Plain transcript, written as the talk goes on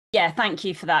Yeah, thank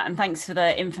you for that. And thanks for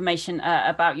the information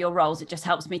about your roles. It just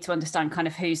helps me to understand kind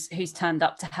of who's turned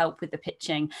up to help with the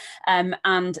pitching.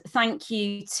 And thank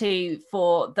you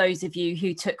for those of you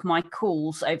who took my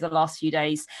calls over the last few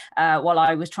days while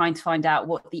I was trying to find out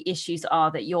what the issues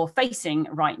are that you're facing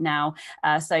right now,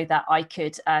 so that I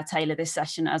could tailor this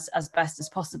session as best as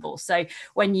possible. So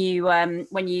when you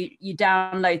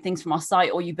download things from our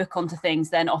site or you book onto things,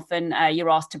 then often you're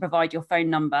asked to provide your phone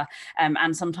number,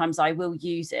 and sometimes I will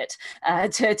use it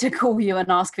to call you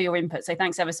and ask for your input. So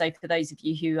thanks ever so for those of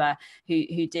you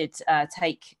who did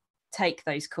take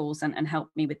those calls and help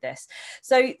me with this.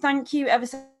 So thank you ever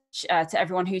so to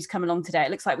everyone who's come along today.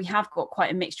 It looks like we have got quite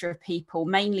a mixture of people,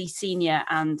 mainly senior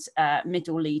and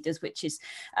middle leaders, which is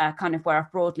kind of where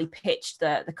I've broadly pitched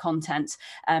the content.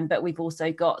 But we've also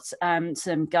got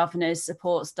some governors,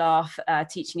 support staff,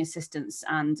 teaching assistants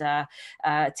and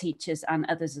teachers and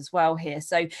others as well here.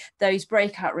 So those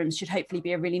breakout rooms should hopefully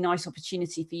be a really nice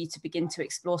opportunity for you to begin to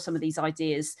explore some of these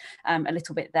ideas a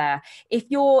little bit there. If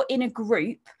you're in a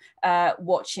group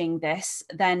watching this,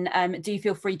 then do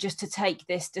feel free just to take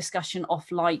this discussion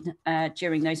offline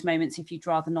during those moments if you'd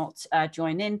rather not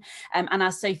join in. And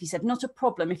as Sophie said, not a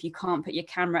problem if you can't put your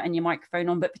camera and your microphone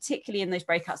on, but particularly in those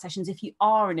breakout sessions, if you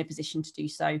are in a position to do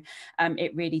so,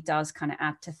 it really does kind of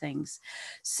add to things.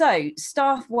 So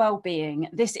staff wellbeing,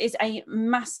 this is a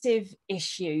massive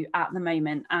issue at the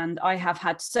moment, and I have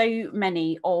had so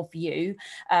many of you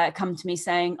come to me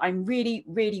saying, I'm really,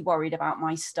 really worried about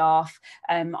my staff.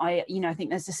 I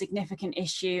think there's a significant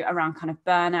issue around kind of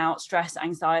burnout, stress,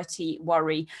 anxiety,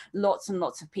 worry, lots and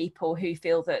lots of people who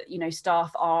feel that,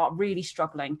 staff are really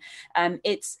struggling.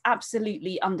 It's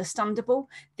absolutely understandable.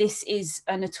 This is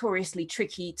a notoriously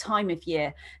tricky time of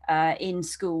year in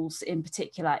schools in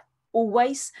particular.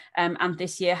 Always, and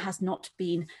this year has not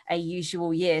been a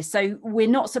usual year. So we're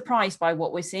not surprised by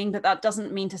what we're seeing, but that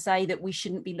doesn't mean to say that we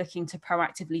shouldn't be looking to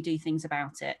proactively do things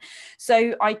about it.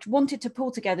 So I wanted to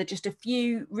pull together just a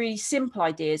few really simple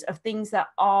ideas of things that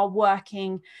are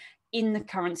working in the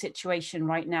current situation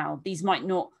right now. These might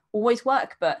not always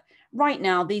work, but right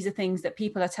now, these are things that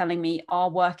people are telling me are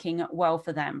working well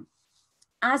for them.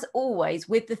 As always,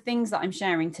 with the things that I'm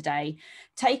sharing today,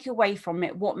 take away from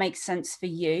it what makes sense for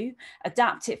you,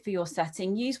 adapt it for your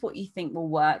setting, use what you think will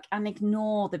work, and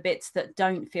ignore the bits that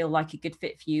don't feel like a good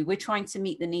fit for you. We're trying to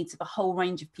meet the needs of a whole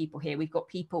range of people here. We've got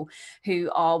people who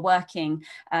are working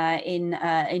in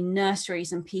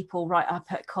nurseries and people right up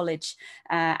at college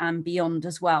and beyond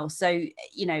as well. So,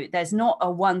 there's not a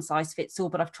one size fits all,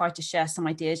 but I've tried to share some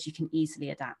ideas you can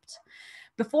easily adapt.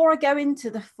 Before I go into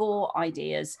the 4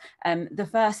 ideas, the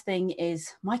first thing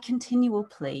is my continual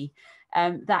plea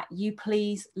that you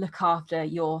please look after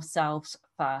yourselves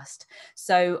first.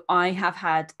 So I have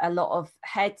had a lot of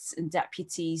heads and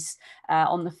deputies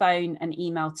on the phone and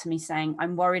email to me saying,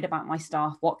 I'm worried about my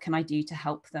staff. What can I do to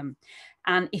help them?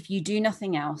 And if you do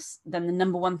nothing else, then the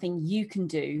number one thing you can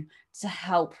do to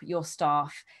help your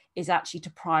staff is actually to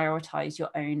prioritize your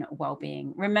own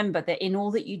well-being. Remember that in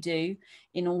all that you do,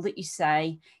 in all that you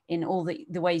say, in all the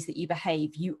ways that you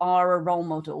behave, you are a role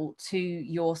model to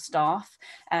your staff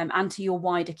and to your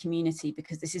wider community,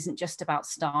 because this isn't just about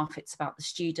staff, it's about the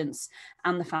students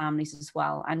and the families as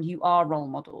well. And you are role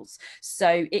models.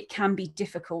 So it can be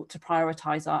difficult to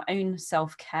prioritize our own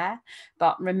self-care.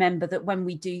 But remember that when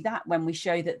we do that, when we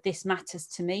show that this matters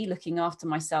to me, looking after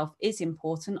myself is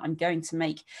important, I'm going to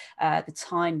make the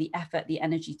time, the effort, the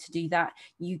energy to do that,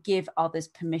 you give others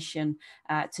permission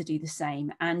to do the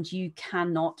same, and you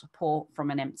cannot pour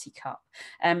from an empty cup.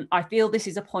 I feel this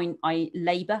is a point I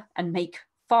labour and make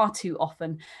far too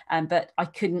often, but I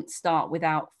couldn't start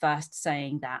without first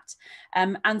saying that.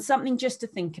 And something just to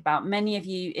think about, many of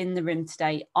you in the room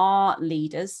today are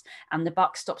leaders and the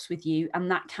buck stops with you, and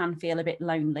that can feel a bit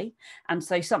lonely. And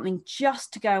so something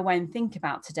just to go away and think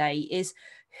about today is,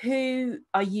 who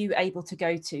are you able to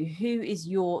go to? Who is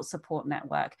your support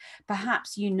network?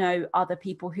 Perhaps you know other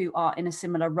people who are in a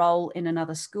similar role in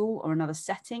another school or another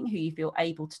setting who you feel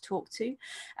able to talk to.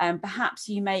 Perhaps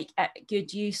you make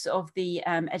good use of the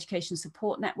education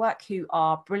support network, who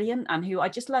are brilliant and who I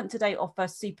just learned today offer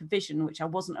supervision, which I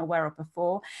wasn't aware of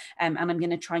before. And I'm going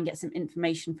to try and get some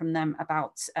information from them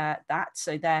about that.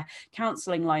 So their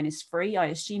counselling line is free. I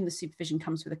assume the supervision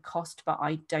comes with a cost, but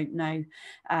I don't know.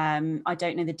 I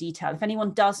don't know the detail. If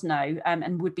anyone does know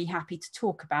and would be happy to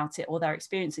talk about it or their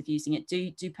experience of using it,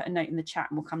 do put a note in the chat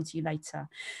and we'll come to you later.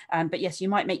 But yes, you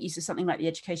might make use of something like the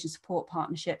Education Support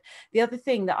Partnership. The other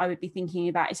thing that I would be thinking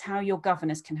about is how your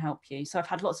governors can help you. So I've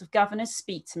had lots of governors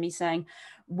speak to me saying,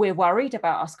 we're worried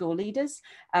about our school leaders.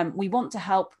 We want to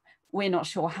help, we're not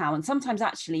sure how. And sometimes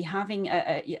actually having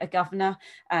a governor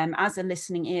as a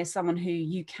listening ear, someone who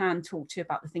you can talk to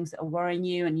about the things that are worrying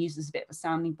you and use as a bit of a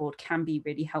sounding board, can be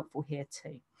really helpful here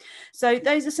too. So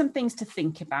those are some things to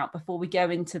think about before we go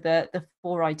into the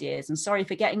 4 ideas. And sorry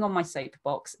for getting on my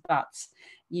soapbox, but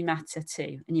you matter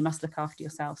too, and you must look after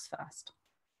yourselves first.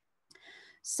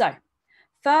 So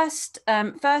first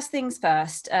things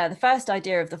first, the first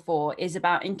idea of the 4 is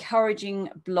about encouraging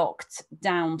blocked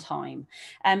downtime.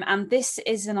 And this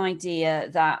is an idea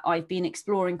that I've been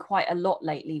exploring quite a lot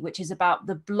lately, which is about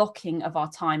the blocking of our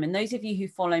time. And those of you who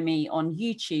follow me on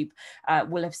YouTube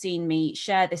will have seen me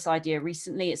share this idea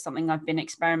recently. It's something I've been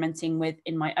experimenting with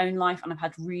in my own life, and I've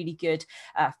had really good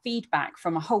feedback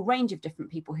from a whole range of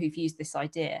different people who've used this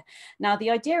idea. Now,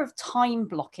 the idea of time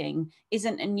blocking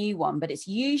isn't a new one, but it's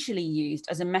usually used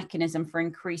as a mechanism for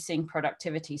increasing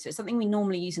productivity. So it's something we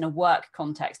normally use in a work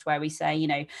context where we say, you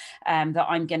know, that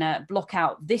I'm going to block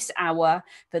out this hour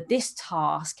for this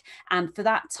task. And for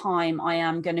that time, I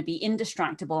am going to be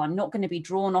indistractable. I'm not going to be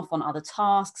drawn off on other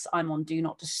tasks. I'm on do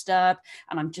not disturb,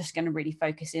 and I'm just going to really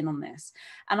focus in on this.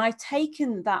 And I've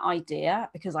taken that idea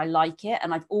because I like it,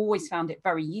 and I've always found it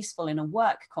very useful in a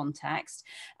work context.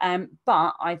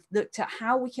 But I've looked at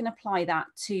how we can apply that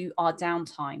to our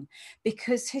downtime,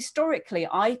 because historically,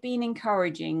 I've been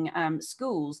encouraging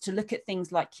schools to look at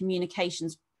things like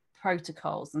communications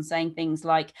protocols and saying things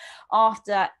like,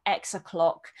 after X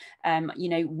o'clock, you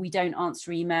know, we don't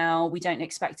answer email, we don't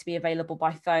expect to be available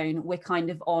by phone, we're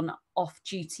kind of on off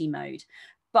duty mode.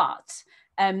 But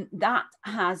that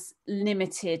has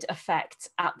limited effect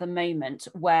at the moment,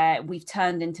 where we've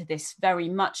turned into this very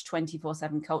much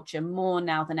 24/7 culture, more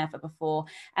now than ever before.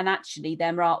 And actually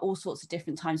there are all sorts of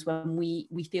different times when we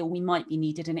feel we might be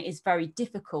needed, and it is very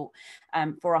difficult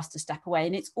for us to step away,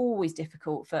 and it's always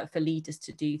difficult for leaders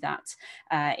to do that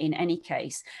in any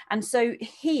case. And so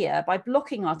here, by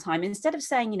blocking our time, instead of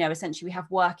saying, you know, essentially we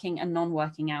have working and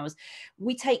non-working hours,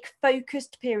 we take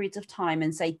focused periods of time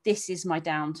and say, this is my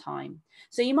downtime.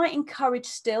 So you might encourage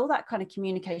still that kind of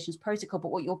communications protocol,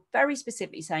 but what you're very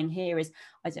specifically saying here is,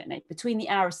 I don't know, between the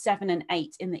hour of 7 and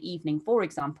 8 in the evening, for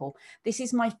example, this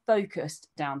is my focused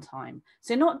downtime.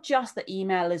 So not just that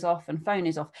email is off and phone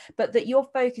is off, but that you're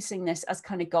focusing this as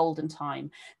kind of golden time.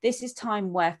 This is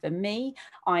time where for me,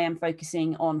 I am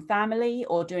focusing on family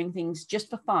or doing things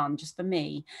just for fun, just for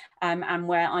me, and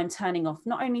where I'm turning off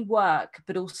not only work,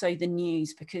 but also the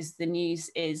news, because the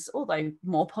news is, although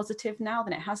more positive now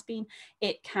than it has been,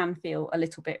 it can feel a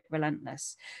little bit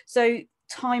relentless. So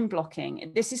time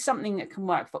blocking, this is something that can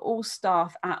work for all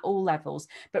staff at all levels,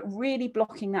 but really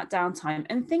blocking that downtime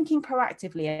and thinking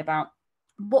proactively about,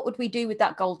 what would we do with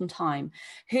that golden time?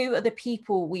 Who are the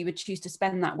people we would choose to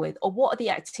spend that with? Or what are the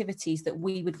activities that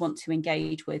we would want to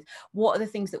engage with? What are the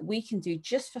things that we can do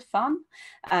just for fun,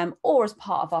 or as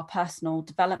part of our personal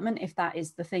development, if that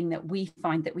is the thing that we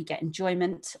find that we get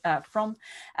enjoyment from?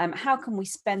 How can we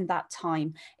spend that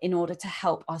time in order to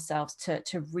help ourselves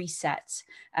to reset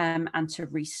and to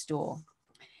restore?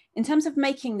 In terms of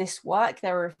making this work,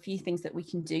 there are a few things that we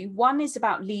can do. One is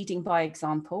about leading by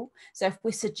example. So if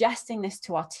we're suggesting this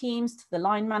to our teams, to the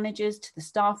line managers, to the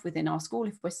staff within our school,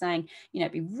 if we're saying, you know,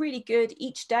 it'd be really good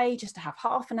each day just to have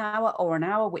half an hour or an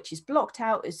hour, which is blocked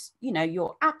out as, you know,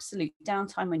 your absolute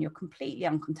downtime when you're completely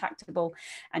uncontactable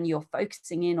and you're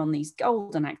focusing in on these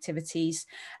golden activities,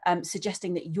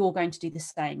 suggesting that you're going to do the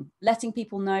same, letting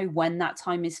people know when that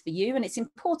time is for you. And it's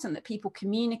important that people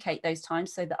communicate those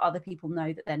times so that other people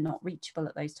know that they're not reachable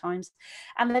at those times,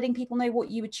 and letting people know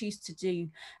what you would choose to do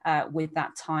with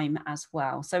that time as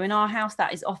well. So in our house,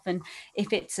 that is often,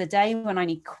 if it's a day when I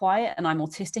need quiet, and I'm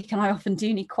autistic and I often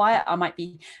do need quiet, I might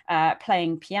be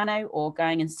playing piano or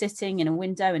going and sitting in a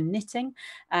window and knitting.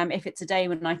 If it's a day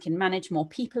when I can manage more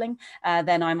peopling,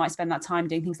 then I might spend that time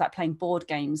doing things like playing board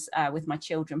games with my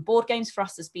children. Board games for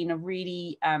us has been a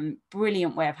really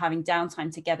brilliant way of having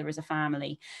downtime together as a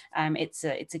family. It's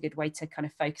a good way to kind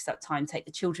of focus that time, take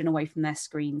the children away from their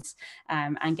screens,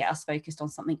 and get us focused on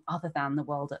something other than the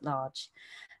world at large.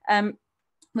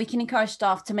 We can encourage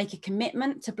staff to make a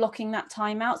commitment to blocking that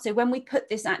time out. So when we put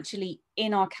this actually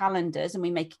in our calendars and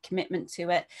we make a commitment to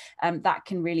it, that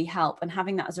can really help. And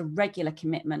having that as a regular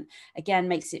commitment, again,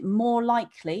 makes it more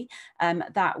likely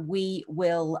that we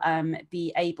will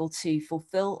be able to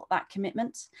fulfill that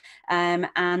commitment.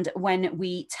 And when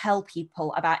we tell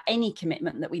people about any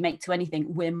commitment that we make to anything,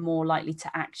 we're more likely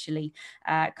to actually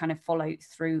kind of follow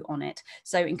through on it.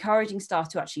 So encouraging staff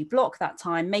to actually block that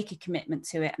time, make a commitment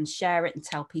to it, and share it and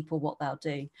tell people what they'll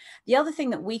do. The other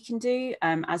thing that we can do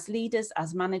as leaders,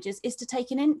 as managers, is to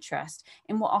take an interest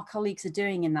in what our colleagues are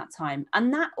doing in that time.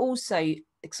 And that also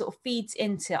it sort of feeds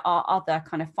into our other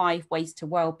kind of 5 ways to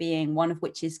well-being, one of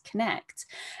which is connect.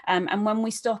 And when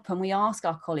we stop and we ask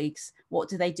our colleagues, what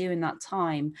do they do in that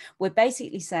time? We're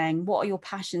basically saying, what are your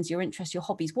passions, your interests, your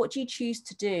hobbies? What do you choose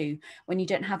to do when you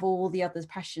don't have all the other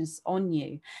pressures on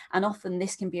you? And often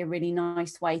this can be a really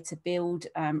nice way to build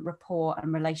rapport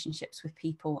and relationships with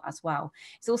people as well.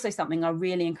 It's also something I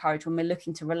really encourage when we're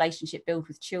looking to relationship build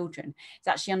with children. It's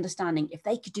actually understanding if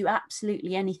they could do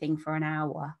absolutely anything for an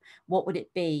hour, what would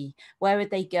it be? Where would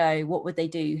they go? What would they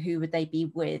do? Who would they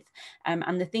be with?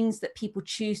 And the things that people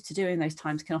choose to do in those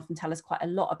times can often tell us quite a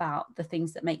lot about the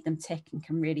things that make them tick and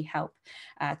can really help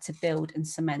to build and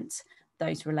cement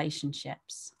those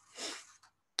relationships.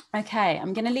 Okay,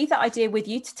 I'm going to leave that idea with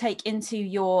you to take into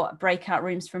your breakout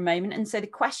rooms for a moment. And so the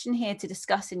question here to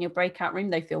discuss in your breakout room,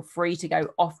 though feel free to go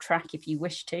off track if you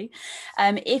wish to.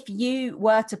 If you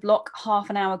were to block half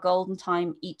an hour golden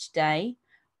time each day,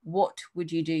 what would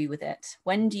you do with it?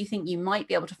 When do you think you might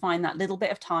be able to find that little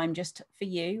bit of time just for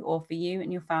you or for you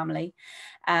and your family?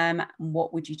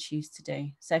 What would you choose to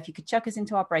do? So if you could chuck us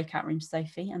into our breakout room,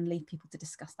 Sophie, and leave people to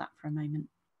discuss that for a moment.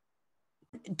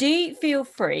 Do feel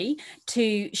free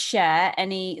to share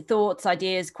any thoughts,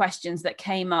 ideas, questions that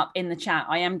came up in the chat.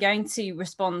 I am going to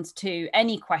respond to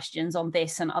any questions on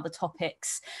this and other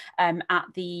topics at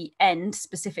the end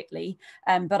specifically,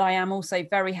 but I am also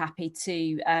very happy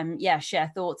to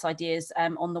share thoughts, ideas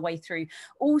on the way through.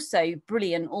 Also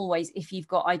brilliant always if you've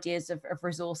got ideas of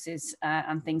resources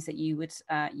and things that you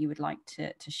would like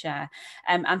to share.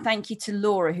 And thank you to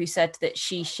Laura, who said that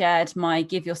she shared my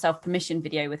Give Yourself Permission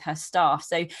video with her staff.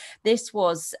 So this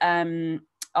was,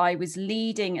 I was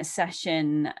leading a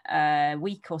session a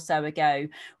week or so ago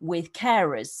with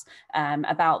carers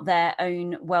about their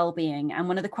own well-being. And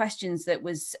one of the questions that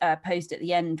was posed at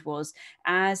the end was,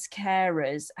 as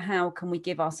carers, how can we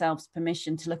give ourselves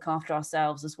permission to look after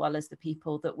ourselves as well as the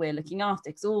people that we're looking after?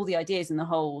 Because all the ideas in the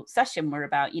whole session were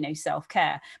about, you know,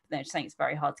 self-care, but they're saying it's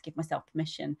very hard to give myself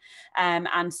permission.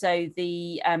 And so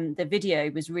the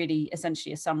video was really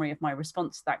essentially a summary of my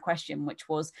response to that question, which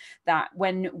was that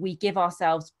when we give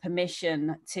ourselves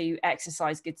permission to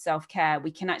exercise good self-care, we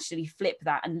can actually flip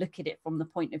that and look at it from the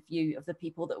point of view of the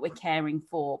people that we're caring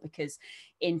for, because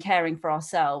in caring for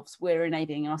ourselves, we're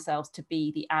enabling ourselves to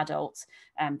be the adults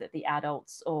that the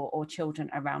adults or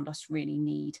children around us really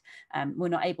need. We're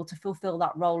not able to fulfill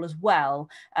that role as well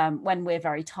when we're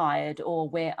very tired or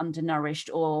we're undernourished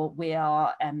or we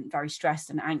are very stressed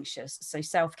and anxious. So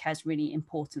self-care is really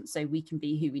important so we can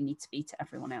be who we need to be to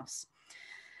everyone else.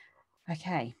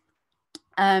 Okay.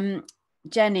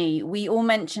 Jenny, we all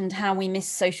mentioned how we miss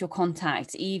social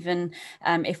contact, even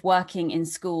if working in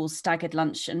schools, staggered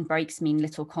lunch and breaks mean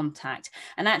little contact.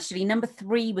 And actually number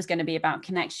 3 was going to be about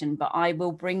connection, but I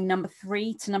will bring number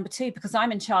 3 to number 2 because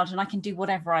I'm in charge and I can do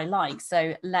whatever I like.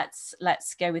 So let's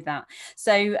go with that.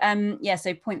 So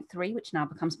so point 3, which now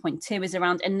becomes point 2, is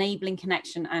around enabling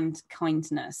connection and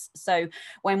kindness. So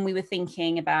when we were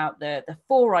thinking about the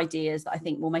 4 ideas that I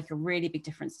think will make a really big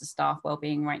difference to staff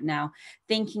wellbeing right now,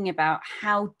 thinking about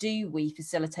how do we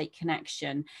facilitate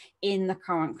connection in the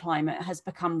current climate has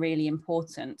become really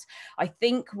important. I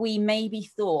think we maybe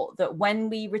thought that when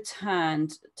we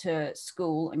returned to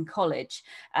school and college,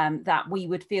 that we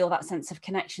would feel that sense of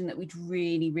connection that we'd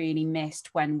really, really missed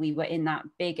when we were in that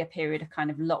bigger period of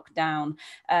kind of lockdown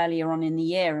earlier on in the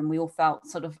year, and we all felt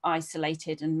sort of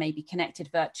isolated and maybe connected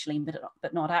virtually,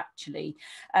 but not actually.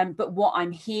 But what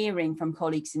I'm hearing from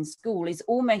colleagues in school is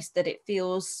almost that it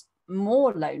feels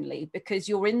more lonely because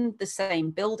you're in the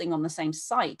same building on the same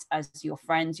site as your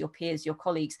friends, your peers, your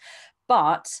colleagues,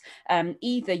 but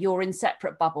either you're in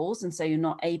separate bubbles and so you're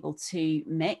not able to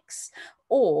mix,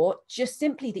 or just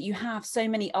simply that you have so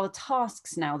many other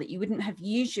tasks now that you wouldn't have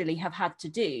usually have had to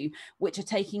do, which are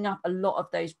taking up a lot of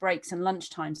those breaks and lunch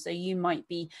time. So you might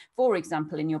be, for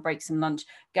example, in your breaks and lunch,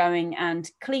 going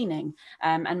and cleaning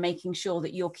and making sure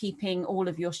that you're keeping all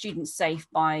of your students safe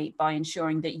by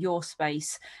ensuring that your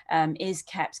space is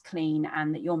kept clean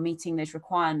and that you're meeting those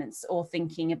requirements, or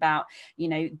thinking about, you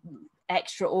know,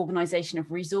 extra organisation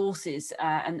of resources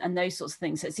and those sorts of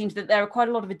things. So it seems that there are quite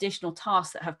a lot of additional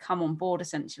tasks that have come on board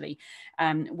essentially,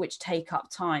 which take up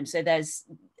time. So there's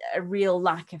a real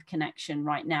lack of connection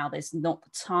right now. There's not the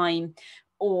time,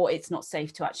 or it's not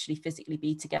safe to actually physically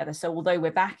be together. So although we're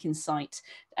back in site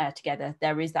together,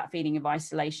 there is that feeling of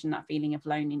isolation, that feeling of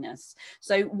loneliness.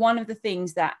 So one of the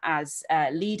things that as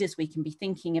leaders we can be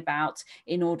thinking about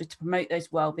in order to promote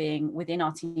those well-being within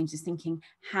our teams is thinking,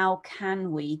 how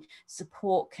can we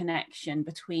support connection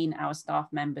between our staff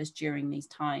members during these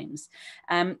times?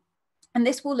 And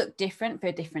this will look different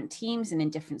for different teams and in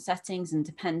different settings, and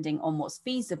depending on what's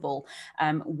feasible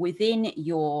within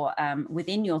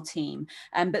your team.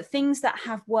 But things that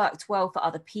have worked well for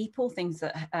other people, things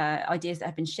that ideas that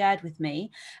have been shared with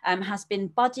me, has been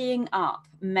buddying up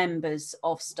members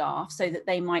of staff so that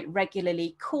they might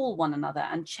regularly call one another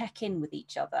and check in with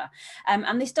each other.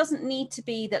 And this doesn't need to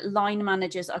be that line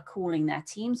managers are calling their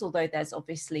teams, although there's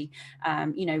obviously a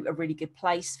really good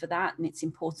place for that, and it's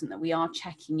important that we are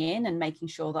checking in and making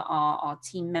sure that our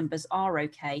team members are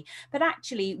okay. But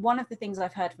actually, one of the things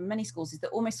I've heard from many schools is that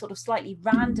almost sort of slightly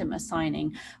random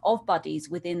assigning of buddies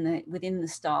within the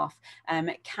staff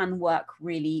can work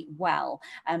really well.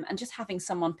 And just having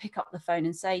someone pick up the phone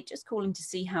and say, just calling to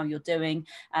see how you're doing,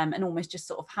 and almost just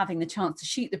sort of having the chance to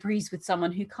shoot the breeze with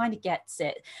someone who kind of gets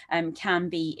it, can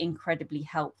be incredibly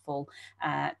helpful.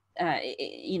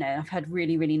 I've had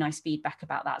really, really nice feedback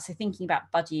about that. So thinking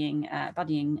about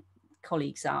buddying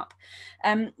colleagues up.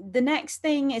 The next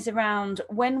thing is around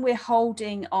when we're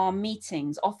holding our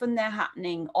meetings. Often they're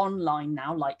happening online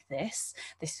now, like this.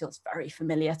 This feels very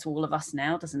familiar to all of us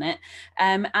now, doesn't it?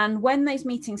 And when those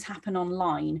meetings happen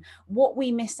online, what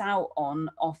we miss out on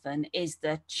often is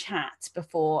the chat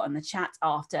before and the chat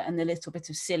after, and the little bit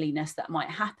of silliness that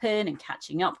might happen, and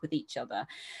catching up with each other,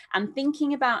 and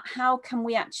thinking about how can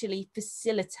we actually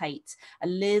facilitate a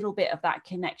little bit of that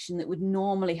connection that would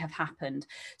normally have happened.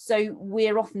 So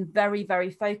we're often very, very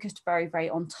focused, very, very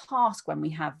on task when we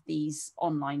have these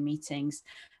online meetings,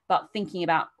 but thinking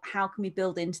about how can we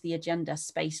build into the agenda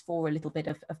space for a little bit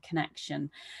of connection.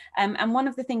 And one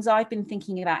of the things I've been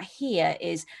thinking about here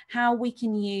is how we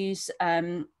can use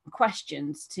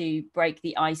questions to break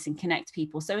the ice and connect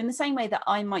people. So in the same way that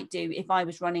I might do if I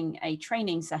was running a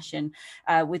training session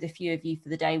with a few of you for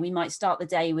the day, we might start the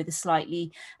day with a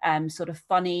slightly sort of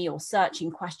funny or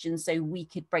searching question so we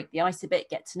could break the ice a bit,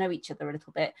 get to know each other a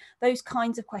little bit. Those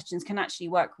kinds of questions can actually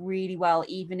work really well,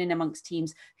 even in amongst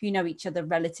teams who know each other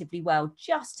relatively well,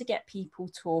 just to get people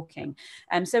talking.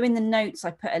 So in the notes,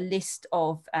 I put a list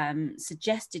of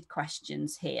suggested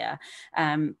questions here.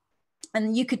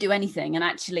 And you could do anything, and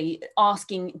actually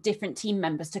asking different team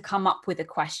members to come up with a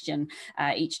question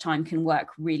each time can work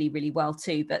really, really well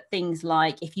too. But things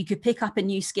like, if you could pick up a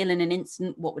new skill in an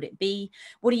instant, what would it be?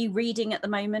 What are you reading at the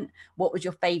moment? What was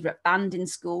your favorite band in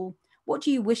school? What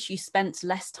do you wish you spent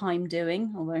less time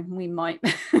doing? Although we might,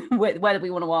 whether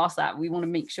we want to ask that, we want to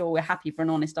make sure we're happy for an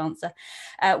honest answer.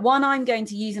 One I'm going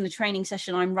to use in a training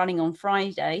session I'm running on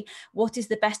Friday. What is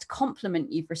the best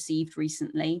compliment you've received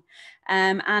recently?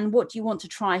 And what do you want to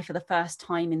try for the first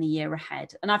time in the year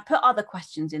ahead? And I've put other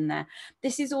questions in there.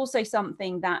 This is also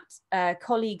something that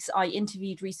colleagues I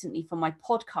interviewed recently for my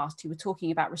podcast who were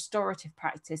talking about restorative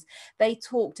practice. They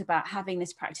talked about having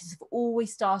this practice of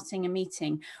always starting a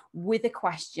meeting with a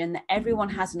question that everyone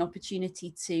has an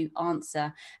opportunity to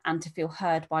answer and to feel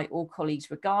heard by all colleagues,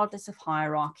 regardless of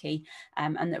hierarchy,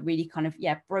 and that really kind of,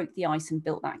 broke the ice and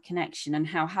built that connection, and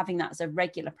how having that as a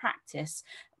regular practice,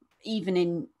 even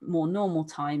in more normal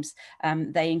times,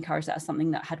 they encouraged that as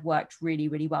something that had worked really,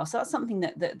 really well. So that's something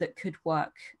that could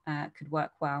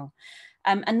work well.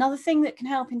 Another thing that can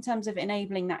help in terms of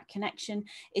enabling that connection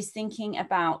is thinking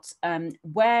about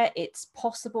where it's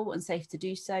possible and safe to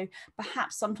do so,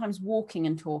 perhaps sometimes walking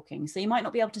and talking. So you might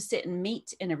not be able to sit and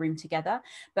meet in a room together,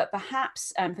 but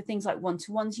perhaps for things like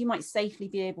one-to-ones, you might safely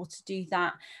be able to do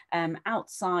that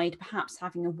outside, perhaps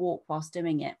having a walk whilst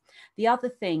doing it. The other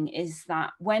thing is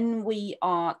that when we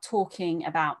are talking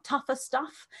about tougher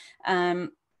stuff,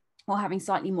 or having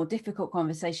slightly more difficult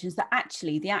conversations, that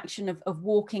actually the action of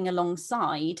walking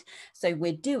alongside, so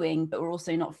we're doing, but we're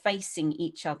also not facing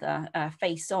each other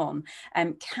face on,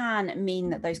 can mean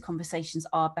that those conversations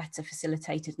are better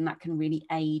facilitated, and that can really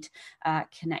aid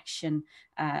connection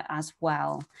as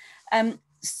well.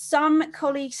 Some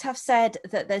colleagues have said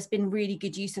that there's been really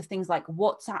good use of things like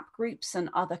WhatsApp groups and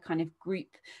other kind of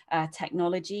group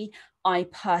technology. I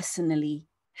personally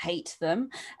hate them,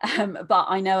 but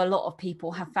I know a lot of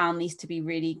people have found these to be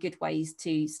really good ways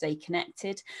to stay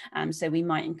connected. So we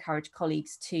might encourage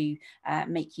colleagues to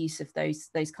make use of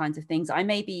those kinds of things. I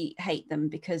maybe hate them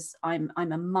because I'm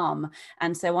a mum,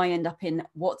 and so I end up in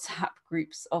WhatsApp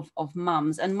groups of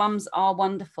mums, and mums are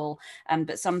wonderful,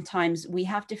 but sometimes we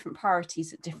have different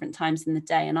priorities at different times in the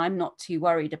day, and I'm not too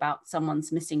worried about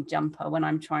someone's missing jumper when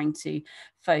I'm trying to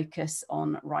focus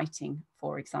on writing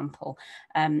for example.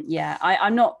 Yeah,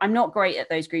 I'm not great at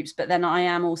those groups, but then I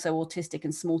am also autistic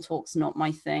and small talk's not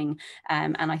my thing.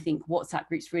 And I think WhatsApp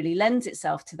groups really lends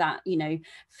itself to that, you know,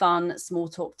 fun, small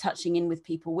talk, touching in with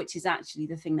people, which is actually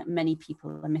the thing that many people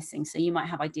are missing. So you might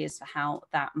have ideas for how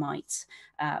that might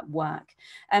work.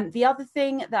 The other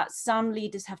thing that some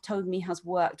leaders have told me has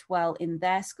worked well in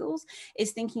their schools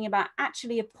is thinking about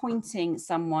actually appointing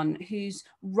someone whose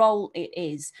role it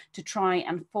is to try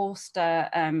and foster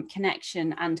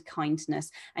connection and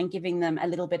kindness, and giving them a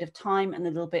little bit of time and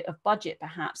a little bit of budget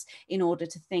perhaps in order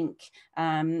to think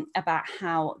about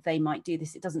how they might do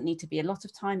this. It doesn't need to be a lot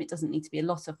of time, it doesn't need to be a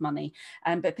lot of money,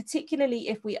 but particularly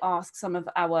if we ask some of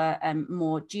our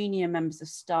more junior members of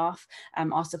staff,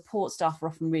 our support staff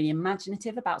are often really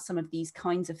imaginative about some of these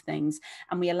kinds of things,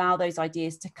 and we allow those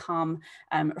ideas to come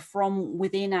from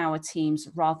within our teams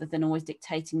rather than always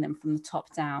dictating them from the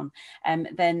top down,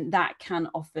 then that can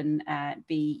often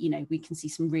be, you know, we can see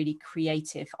some really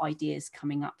creative ideas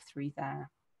coming up through there.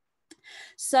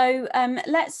 So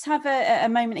let's have a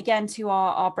moment again to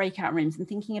our breakout rooms and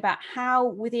thinking about how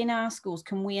within our schools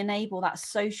can we enable that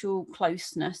social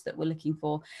closeness that we're looking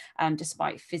for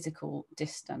despite physical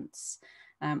distance.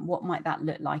 What might that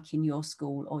look like in your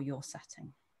school or your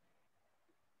setting?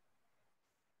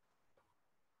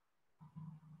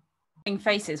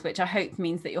 Faces, which I hope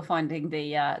means that you're finding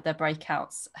the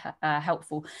breakouts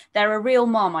helpful. They're a real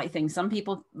Marmite thing. Some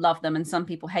people love them and some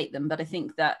people hate them, but I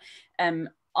think that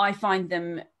I find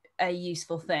them a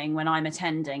useful thing when I'm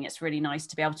attending. It's really nice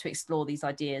to be able to explore these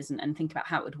ideas and think about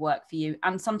how it would work for you,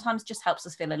 and sometimes just helps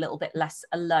us feel a little bit less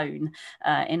alone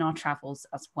in our travels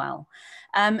as well.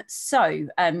 So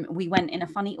we went in a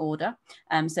funny order.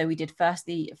 So we did first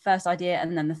the first idea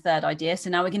and then the third idea. So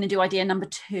now we're going to do idea number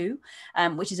 2,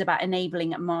 which is about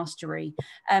enabling mastery.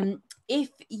 If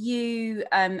you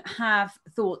have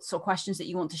thoughts or questions that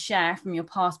you want to share from your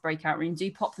past breakout room,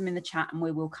 do pop them in the chat and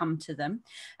we will come to them.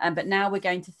 But now we're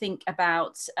going to think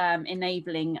about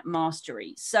enabling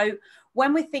mastery. So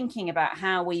when we're thinking about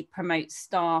how we promote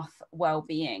staff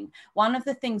well-being, one of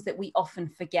the things that we often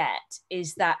forget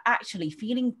is that actually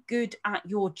feeling good at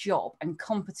your job and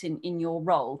competent in your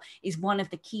role is one of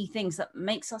the key things that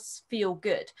makes us feel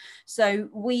good. So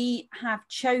we have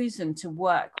chosen to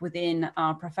work within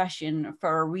our profession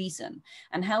for a reason,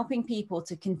 and helping people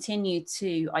to continue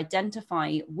to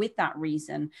identify with that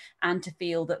reason and to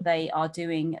feel that they are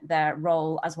doing their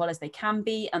role as well as they can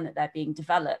be, and that they're being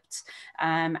developed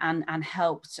and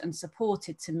helped and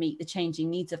supported to meet the changing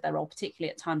needs of their role, particularly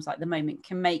at times like the moment,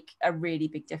 can make a really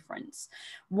big difference.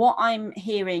 What I'm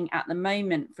hearing at the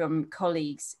moment from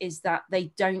colleagues is that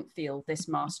they don't feel this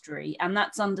mastery, and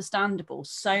that's understandable.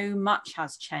 So much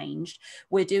has changed.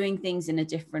 We're doing things in a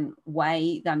different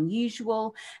way than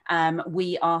usual.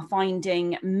 We are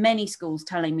finding many schools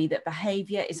telling me that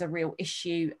behaviour is a real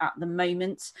issue at the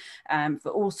moment for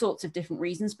all sorts of different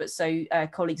reasons, but so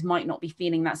colleagues might not be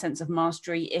feeling that sense of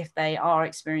mastery if they are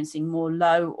experiencing more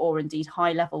low or indeed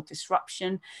high level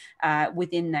disruption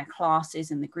within their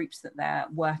classes and the groups that they're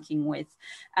working with.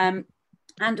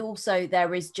 And also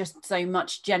there is just so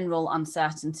much general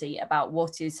uncertainty about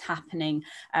what is happening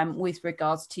with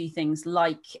regards to things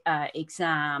like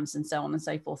exams and so on and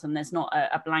so forth. And there's not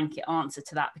a blanket answer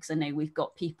to that, because I know we've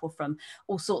got people from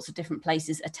all sorts of different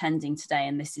places attending today,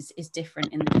 and this is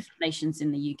different in the different nations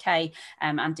in the UK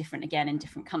and different again in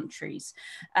different countries.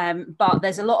 But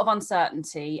there's a lot of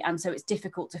uncertainty, and so it's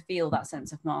difficult to feel that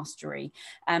sense of mastery.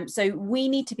 So we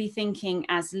need to be thinking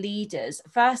as leaders,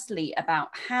 firstly, about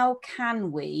how can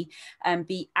we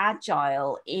be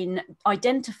agile in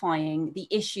identifying the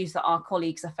issues that our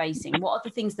colleagues are facing? What are the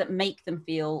things that make them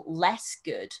feel less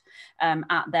good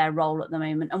at their role at the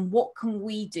moment? And what can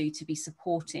we do to be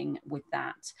supporting with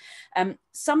that?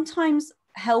 Sometimes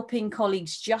helping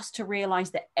colleagues just to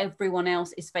realize that everyone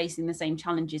else is facing the same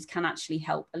challenges can actually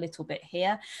help a little bit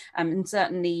here. And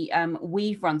certainly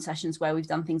we've run sessions where we've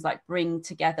done things like bring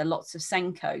together lots of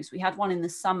Senkos. We had one in the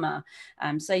summer.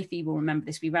 Sophie will remember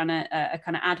this. We ran a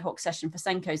kind of ad hoc session for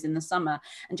Senkos in the summer,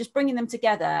 and just bringing them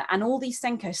together, and all these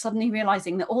Senkos suddenly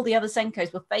realizing that all the other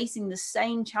Senkos were facing the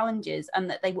same challenges, and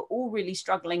that they were all really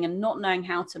struggling and not knowing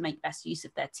how to make best use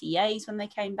of their TAs when they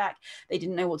came back. They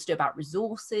didn't know what to do about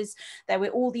resources. There were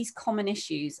all these common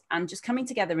issues, and just coming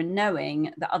together and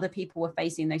knowing that other people were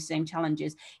facing those same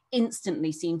challenges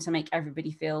instantly seemed to make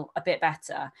everybody feel a bit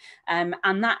better. And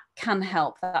that can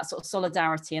help. That sort of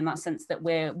solidarity and that sense that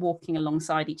we're walking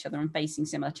alongside each other and facing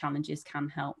similar challenges can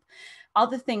help.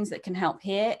 Other things that can help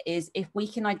here is if we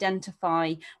can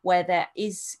identify where there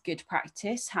is good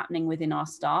practice happening within our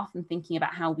staff and thinking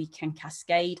about how we can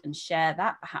cascade and share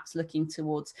that, perhaps looking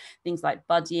towards things like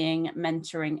buddying,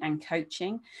 mentoring and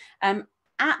coaching.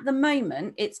 At the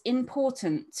moment, it's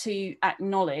important to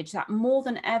acknowledge that more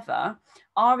than ever,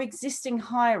 our existing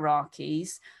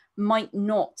hierarchies might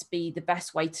not be the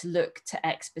best way to look to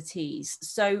expertise.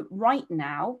 So right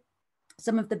now,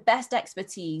 some of the best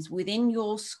expertise within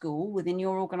your school, within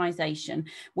your organisation,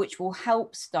 which will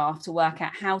help staff to work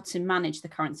out how to manage the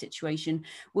current situation,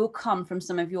 will come from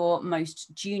some of your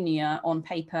most junior on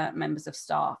paper members of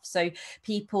staff. So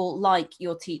people like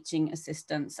your teaching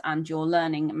assistants and your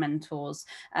learning mentors,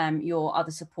 your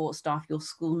other support staff, your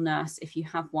school nurse, if you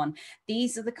have one.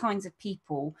 These are the kinds of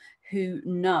people who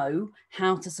know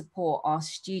how to support our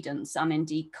students and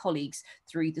indeed colleagues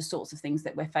through the sorts of things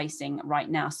that we're facing right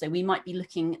now. So we might be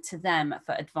looking to them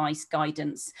for advice,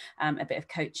 guidance, a bit of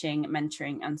coaching,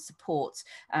 mentoring and support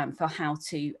for how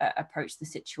to approach the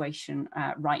situation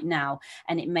right now.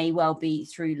 And it may well be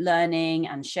through learning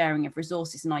and sharing of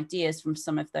resources and ideas from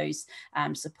some of those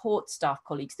support staff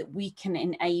colleagues that we can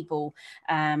enable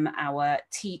our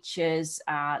teachers,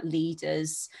 our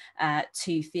leaders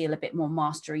to feel a bit more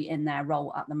mastery in their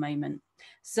role at the moment.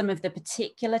 Some of the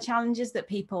particular challenges that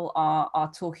people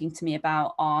are talking to me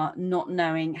about are not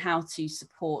knowing how to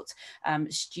support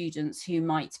students who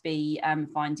might be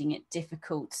finding it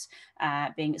difficult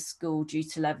being at school due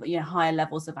to higher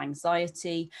levels of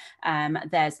anxiety.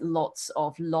 There's lots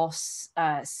of loss,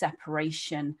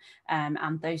 separation,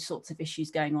 and those sorts of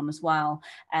issues going on as well.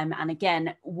 And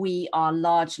again, we are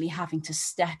largely having to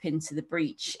step into the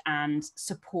breach and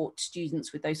support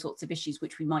students with those sorts of issues,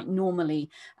 which we might normally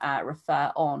refer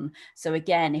on. So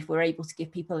again, if we're able to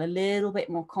give people a little bit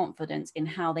more confidence in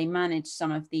how they manage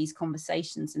some of these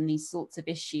conversations and these sorts of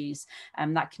issues,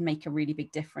 that can make a really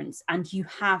big difference. And you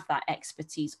have that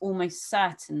expertise almost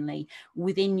certainly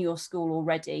within your school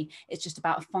already. It's just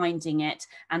about finding it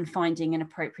and finding an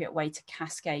appropriate way to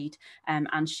cascade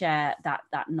and share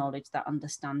that knowledge, that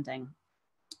understanding.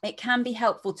 It can be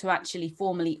helpful to actually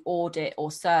formally audit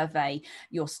or survey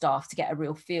your staff to get a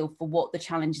real feel for what the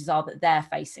challenges are that they're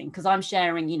facing. Because I'm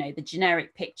sharing, the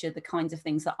generic picture, the kinds of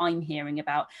things that I'm hearing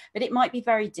about, but it might be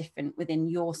very different within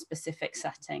your specific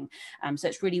setting. So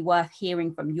it's really worth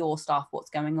hearing from your staff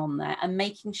what's going on there and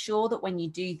making sure that when you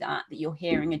do that, that you're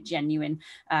hearing a genuine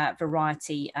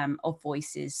variety of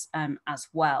voices as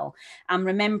well. And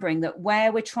remembering that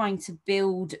where we're trying to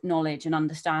build knowledge and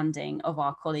understanding of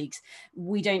our colleagues,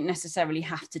 we don't necessarily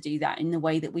have to do that in the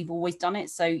way that we've always done it.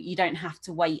 So you don't have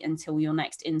to wait until your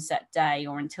next inset day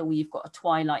or until you've got a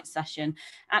twilight session.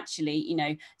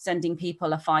 Actually, sending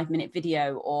people a 5-minute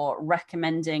video or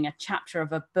recommending a chapter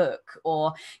of a book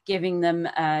or giving them,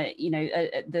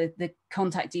 the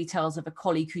contact details of a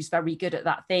colleague who's very good at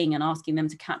that thing and asking them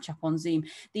to catch up on Zoom.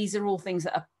 These are all things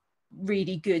that are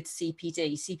really good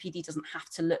CPD. CPD doesn't have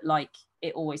to look like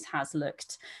it always has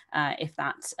looked, if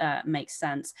that makes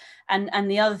sense. And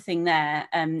the other thing there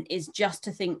is just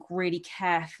to think really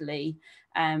carefully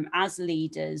as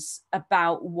leaders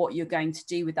about what you're going to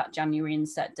do with that January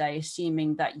inset day,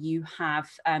 assuming that you have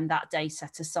that day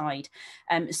set aside.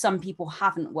 Some people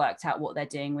haven't worked out what they're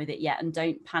doing with it yet, and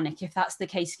don't panic if that's the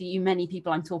case for you. Many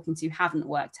people I'm talking to haven't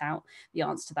worked out the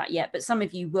answer to that yet, but some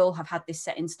of you will have had this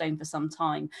set in stone for some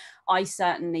time. I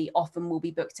certainly often will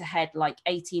be booked ahead, like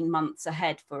 18 months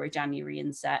ahead for a January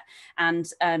inset. And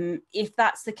if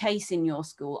that's the case in your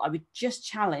school, I would just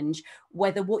challenge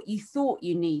whether what you thought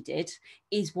you needed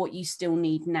is what you still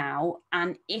need now.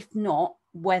 And if not,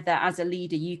 whether as a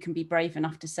leader you can be brave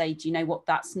enough to say, do you know what,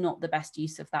 that's not the best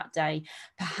use of that day.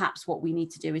 Perhaps what we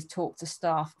need to do is talk to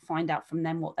staff, find out from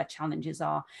them what their challenges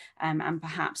are, and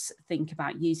perhaps think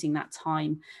about using that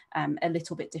time a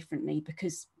little bit differently,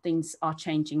 because things are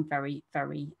changing very,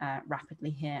 very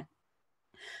rapidly here.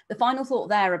 The final thought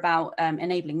there about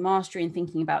enabling mastery and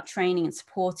thinking about training and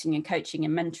supporting and coaching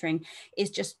and mentoring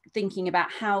is just thinking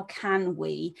about how can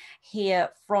we hear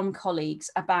from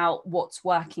colleagues about what's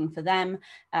working for them,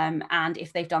 and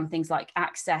if they've done things like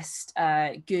accessed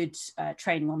good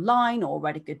training online or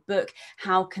read a good book,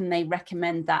 how can they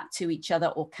recommend that to each other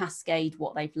or cascade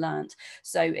what they've learned.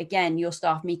 So again, your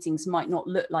staff meetings might not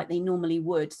look like they normally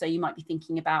would, so you might be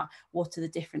thinking about what are the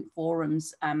different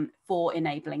forums for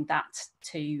enabling that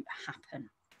to happen.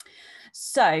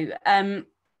 So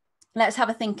let's have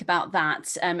a think about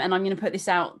that, and I'm going to put this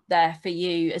out there for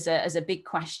you as a big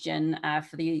question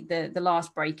for the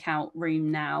last breakout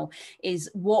room now, is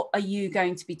what are you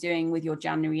going to be doing with your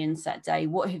January inset day?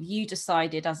 What have you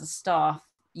decided as a staff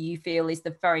you feel is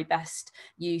the very best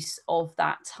use of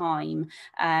that time,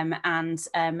 and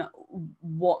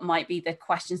what might be the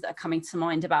questions that are coming to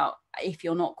mind about, if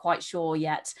you're not quite sure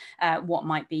yet, what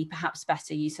might be perhaps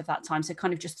better use of that time. So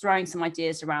kind of just throwing some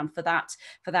ideas around for that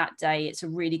day. It's a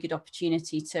really good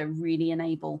opportunity to really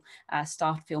enable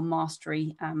staff to feel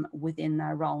mastery within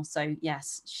their role. So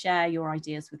yes, share your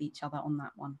ideas with each other on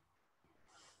that one.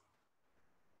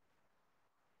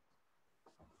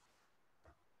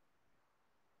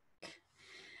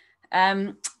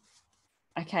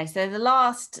 Okay, so the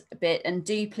last bit, and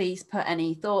do please put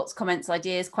any thoughts, comments,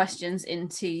 ideas, questions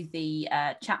into the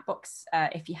chat box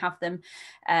if you have them.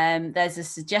 There's a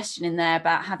suggestion in there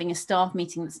about having a staff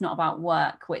meeting that's not about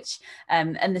work, which,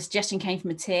 and the suggestion came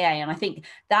from a TA, and I think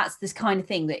that's this kind of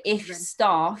thing that if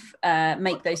staff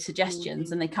make those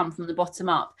suggestions and they come from the bottom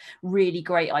up, really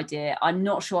great idea. I'm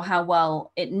not sure how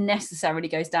well it necessarily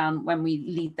goes down when we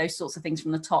lead those sorts of things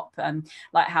from the top,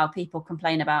 like how people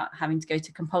complain about having to go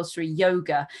to compulsory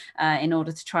yoga in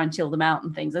order to try and chill them out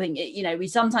and things. I think, you know, we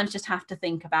sometimes just have to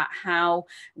think about how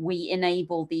we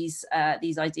enable these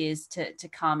ideas to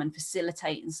come and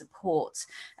facilitate and support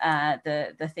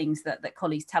the things that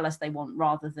colleagues tell us they want,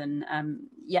 rather than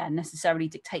necessarily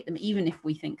dictate them, even if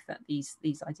we think that these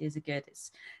ideas are good.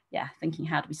 It's thinking,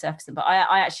 how do we surface them? But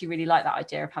I actually really like that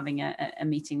idea of having a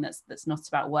meeting that's not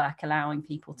about work, allowing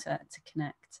people to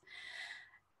connect.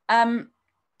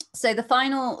 So the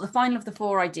final of the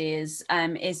 4 ideas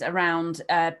is around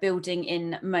building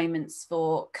in moments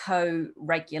for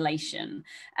co-regulation.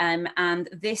 And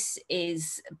this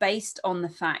is based on the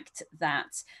fact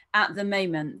that at the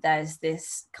moment there's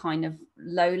this kind of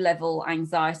low-level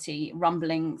anxiety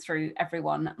rumbling through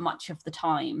everyone much of the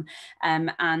time.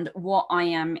 And what I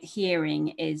am hearing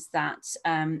is that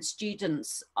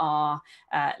students are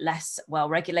less well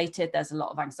regulated. There's a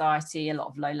lot of anxiety, a lot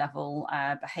of low-level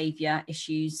behaviour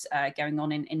issues going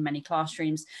on in many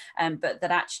classrooms, but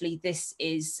that actually this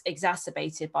is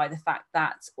exacerbated by the fact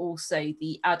that also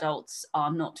the adults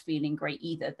are not feeling great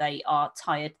either. They are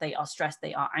tired, they are stressed,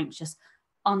 they are anxious.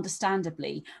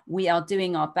 Understandably, we are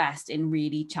doing our best in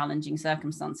really challenging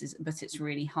circumstances, but it's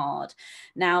really hard.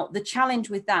 Now, the challenge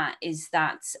with that is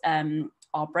that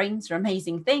our brains are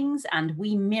amazing things, and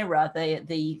we mirror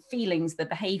the feelings, the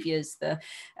behaviors, the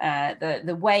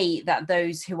way that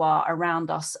those who are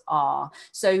around us are.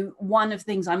 So one of the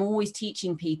things I'm always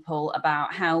teaching people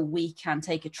about how we can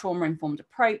take a trauma-informed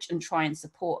approach and try and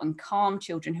support and calm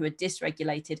children who are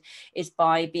dysregulated is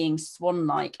by being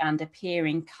swan-like and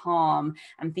appearing calm,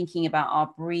 and thinking about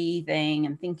our breathing,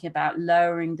 and thinking about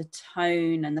lowering the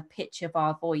tone and the pitch of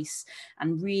our voice,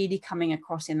 and really coming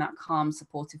across in that calm,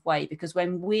 supportive way. Because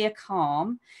when we're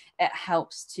calm, it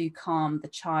helps to calm the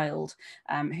child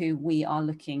who we are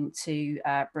looking to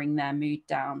bring their mood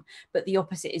down. But the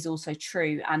opposite is also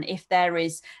true. And if there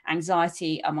is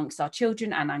anxiety amongst our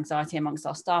children and anxiety amongst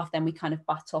our staff, then we kind of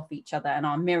butt off each other, and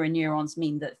our mirror neurons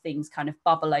mean that things kind of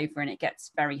bubble over and it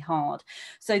gets very hard.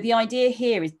 So the idea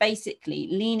here is basically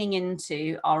leaning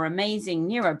into our amazing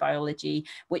neurobiology,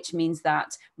 which means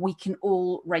that we can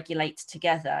all regulate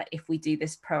together if we do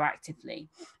this proactively.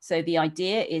 So the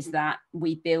idea is that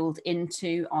we build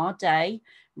into our day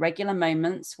regular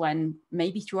moments when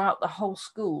maybe throughout the whole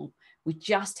school, we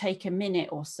just take a minute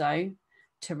or so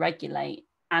to regulate.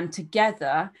 And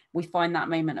together we find that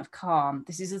moment of calm.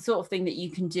 This is the sort of thing that you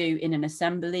can do in an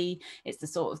assembly. It's the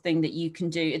sort of thing that you can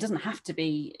do. It doesn't have to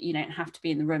be, you don't have to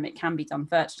be in the room. It can be done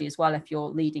virtually as well if you're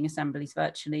leading assemblies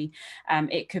virtually.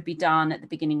 It could be done at the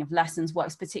beginning of lessons,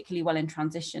 works particularly well in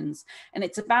transitions. And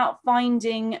it's about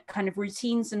finding kind of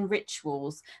routines and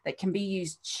rituals that can be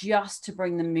used just to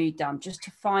bring the mood down, just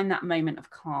to find that moment of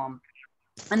calm.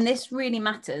 And this really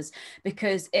matters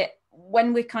because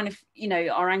when we're kind of, you know,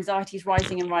 our anxiety is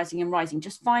rising and rising and rising,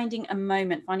 just finding a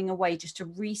moment, finding a way just to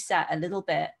reset a little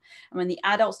bit. And when the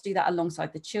adults do that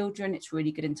alongside the children, it's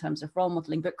really good in terms of role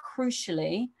modeling. But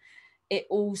crucially, it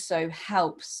also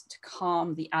helps to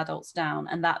calm the adults down.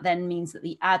 And that then means that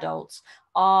the adults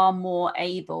are more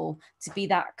able to be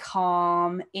that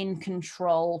calm, in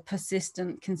control,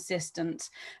 persistent, consistent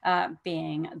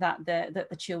being that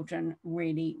the children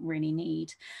really, really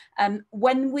need.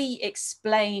 When we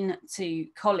explain to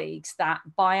colleagues that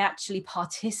by actually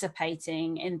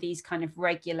participating in these kind of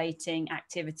regulating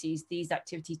activities, these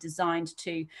activities designed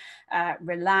to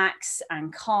relax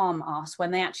and calm us,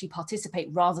 when they actually participate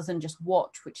rather than just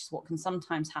watch, which is what can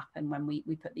sometimes happen when we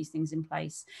put these things in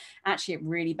place, actually it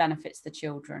really benefits the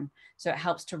children. So it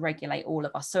helps to regulate all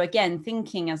of us. So again,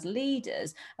 thinking as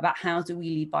leaders about how do we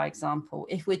lead by example.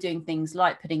 If we're doing things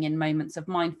like putting in moments of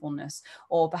mindfulness,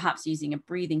 or perhaps using a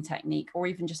breathing technique, or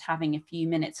even just having a few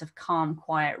minutes of calm,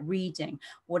 quiet reading,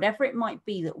 whatever it might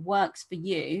be that works for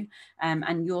you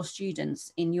and your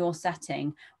students in your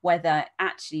setting, whether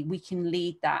actually we can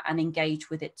lead that and engage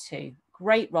with it too.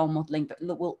 Great role modeling, but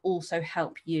will also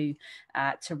help you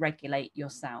to regulate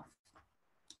yourself.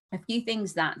 A few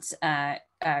things that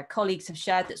colleagues have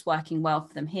shared that's working well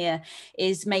for them here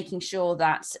is making sure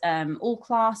that all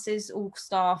classes, all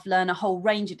staff learn a whole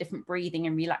range of different breathing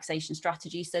and relaxation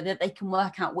strategies so that they can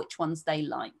work out which ones they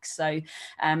like. So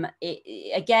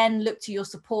again, look to your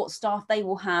support staff. They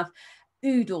will have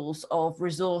oodles of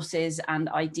resources and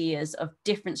ideas of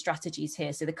different strategies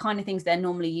here. So the kind of things they're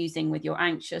normally using with your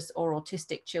anxious or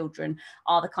autistic children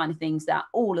are the kind of things that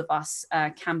all of us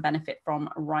can benefit from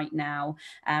right now.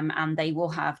 And they will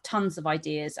have tons of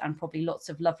ideas and probably lots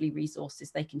of lovely resources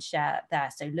they can share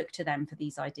there. So look to them for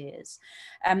these ideas.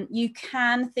 You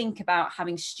can think about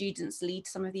having students lead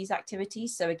some of these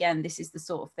activities. So again, this is the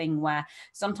sort of thing where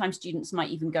sometimes students might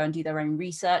even go and do their own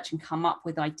research and come up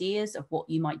with ideas of what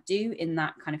you might do in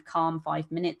that kind of calm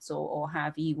 5 minutes, or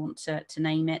however you want to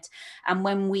name it. And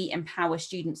when we empower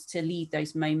students to lead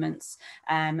those moments,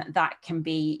 that can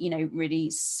be, you know, really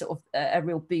sort of a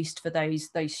real boost for those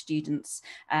students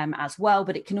as well.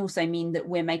 But it can also mean that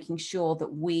we're making sure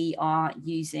that we are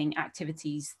using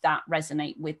activities that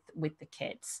resonate with the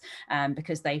kids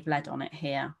because they've led on it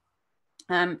here.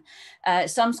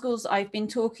 Some schools I've been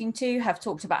talking to have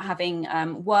talked about having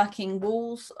working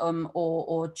walls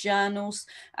or journals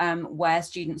where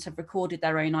students have recorded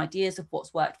their own ideas of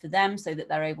what's worked for them, so that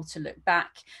they're able to look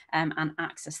back and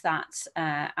access that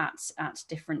at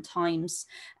different times.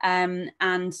 And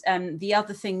the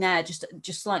other thing there,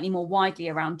 just slightly more widely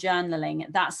around journaling,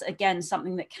 that's again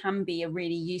something that can be a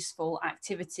really useful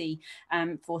activity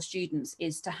for students,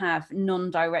 is to have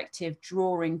non-directive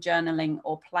drawing, journaling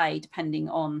or play, depending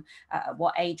on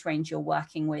what age range you're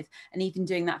working with. And even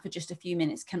doing that for just a few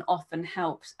minutes can often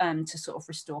help to sort of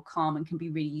restore calm, and can be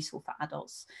really useful for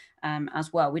adults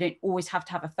as well. We don't always have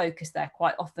to have a focus there.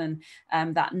 Quite often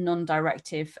that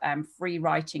non-directive free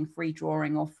writing, free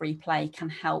drawing or free play can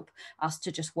help us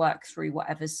to just work through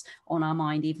whatever's on our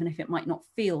mind, even if it might not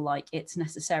feel like it's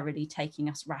necessarily taking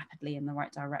us rapidly in the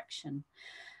right direction.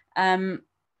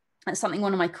 That's something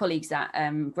one of my colleagues at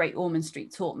Great Ormond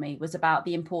Street taught me, was about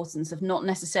the importance of not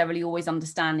necessarily always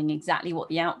understanding exactly what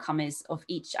the outcome is of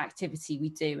each activity we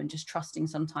do, and just trusting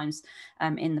sometimes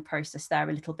in the process there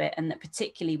a little bit. And that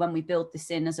particularly when we build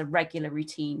this in as a regular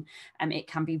routine, it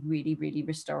can be really, really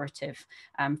restorative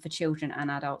for children and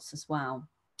adults as well.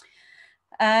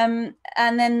 And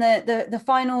then the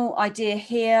final idea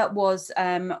here was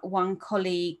one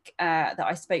colleague that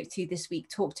I spoke to this week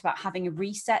talked about having a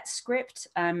reset script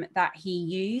that he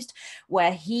used,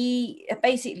 where he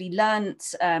basically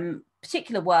learnt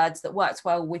particular words that worked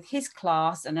well with his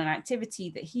class, and an activity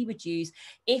that he would use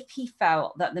if he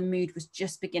felt that the mood was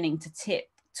just beginning to tip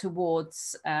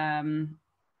towards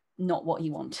not what he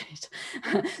wanted.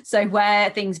 So where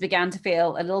things began to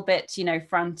feel a little bit, you know,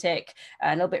 frantic,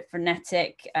 a little bit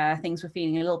frenetic, things were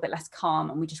feeling a little bit less calm,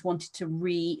 and we just wanted to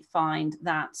re-find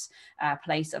that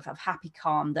place of happy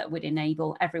calm that would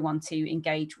enable everyone to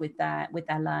engage with their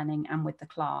learning and with the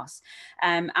class.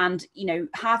 And, you know,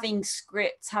 having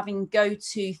scripts, having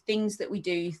go-to things that we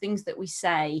do, things that we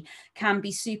say, can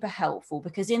be super helpful,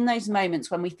 because in those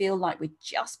moments when we feel like we're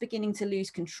just beginning to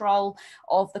lose control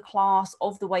of the class,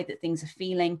 of the way that things are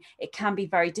feeling, it can be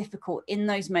very difficult in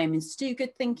those moments to do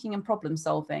good thinking and problem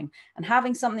solving. And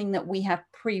having something that we have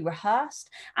pre-rehearsed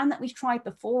and that we've tried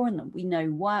before and that we know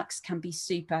works can be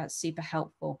super, super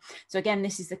helpful. So again,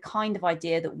 this is the kind of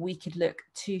idea that we could look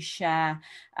to share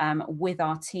with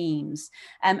our teams.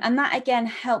 And that again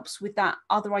helps with that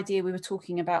other idea we were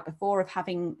talking about before, of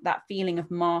having that feeling of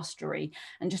mastery,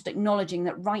 and just acknowledging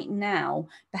that right now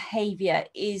behavior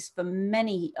is, for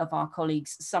many of our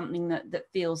colleagues, something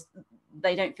that feels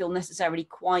they don't feel necessarily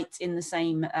quite in the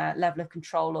same level of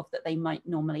control of that they might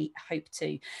normally hope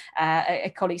to.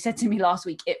 A colleague said to me last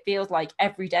week, it feels like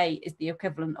every day is the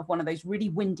equivalent of one of those really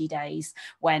windy days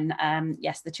when,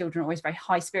 yes, the children are always very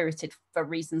high spirited for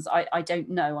reasons I don't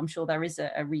know. I'm sure there is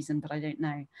a reason, but I don't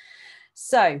know.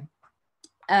 So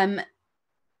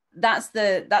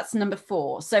that's number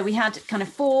 4. So we had kind of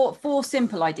four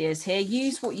simple ideas here.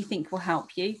 Use what you think will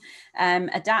help you.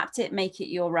 adapt it, make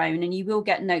it your own, and you will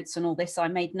get notes on all this. I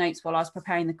made notes while I was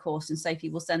preparing the course, and Sophie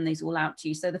will send these all out to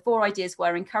you. So the 4 ideas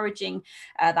were encouraging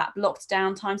that blocked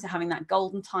down time, so having that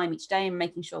golden time each day and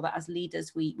making sure that as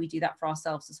leaders we do that for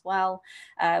ourselves as well.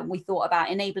 We thought about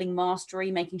enabling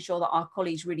mastery, making sure that our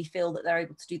colleagues really feel that they're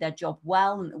able to do their job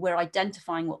well, and that we're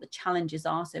identifying what the challenges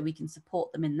are so we can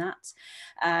support them in that.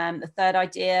 The third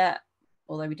idea,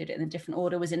 although we did it in a different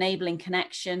order, was enabling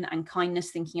connection and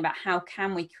kindness, thinking about how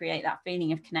can we create that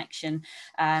feeling of connection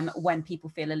when people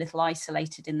feel a little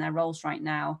isolated in their roles right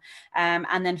now.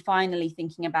 And then finally,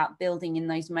 thinking about building in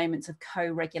those moments of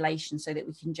co-regulation so that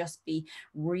we can just be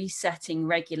resetting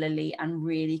regularly and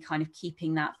really kind of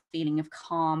keeping that feeling of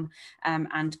calm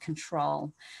and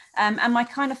control. And my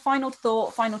kind of final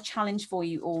thought, final challenge for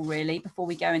you all really, before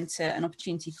we go into an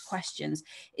opportunity for questions,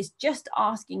 is just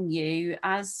asking you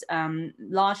as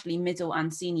largely middle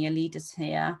and senior leaders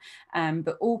here,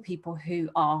 but all people who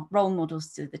are role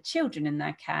models to the children in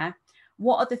their care,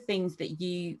 what are the things that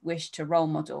you wish to role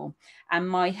model? And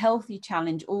my healthy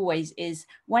challenge always is,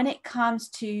 when it comes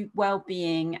to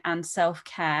well-being and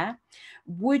self-care,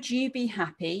 would you be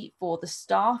happy for the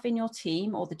staff in your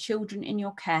team or the children in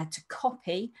your care to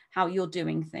copy how you're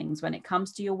doing things when it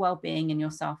comes to your well-being and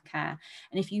your self-care?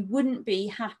 And if you wouldn't be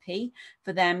happy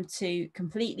for them to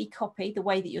completely copy the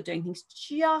way that you're doing things,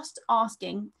 just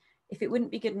asking, if it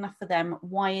wouldn't be good enough for them,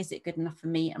 why is it good enough for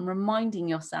me? And reminding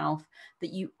yourself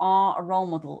that you are a role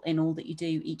model in all that you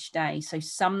do each day. So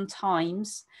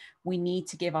sometimes we need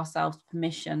to give ourselves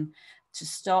permission to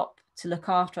stop, to look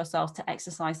after ourselves, to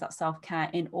exercise that self-care,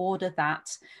 in order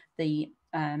that the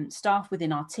staff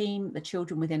within our team, the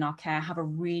children within our care, have a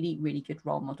really, really good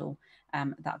role model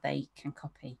that they can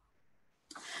copy.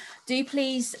 Do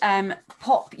please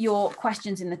pop your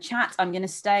questions in the chat. I'm going to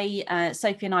stay,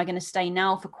 Sophie and I are going to stay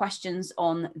now for questions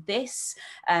on this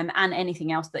and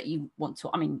anything else that you want to.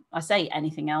 I mean, I say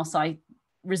anything else, I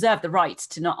reserve the right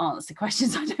to not answer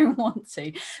questions I don't want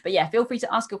to, but yeah, feel free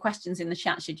to ask your questions in the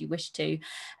chat should you wish to,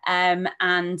 and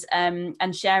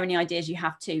share any ideas you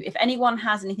have too. If anyone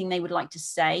has anything they would like to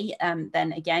say,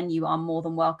 then again, you are more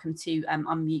than welcome to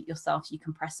unmute yourself. You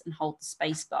can press and hold the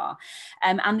space bar.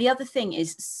 And the other thing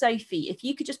is, Sophie, if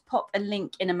you could just pop a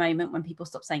link in a moment when people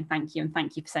stop saying thank you, and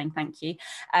thank you for saying thank you,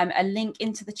 a link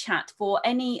into the chat for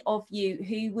any of you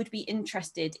who would be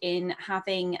interested in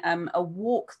having a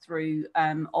walkthrough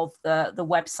of the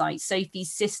website.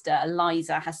 Sophie's sister,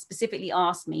 Eliza, has specifically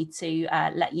asked me to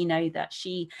let you know that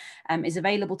she is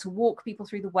available to walk people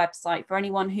through the website for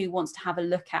anyone who wants to have a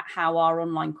look at how our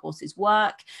online courses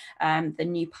work, the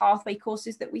new pathway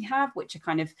courses that we have, which are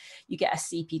kind of, you get a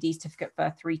CPD certificate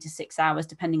for 3 to 6 hours,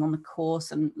 depending on the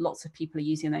course, and lots of people are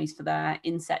using those for their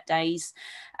inset days.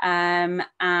 Yeah,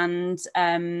 and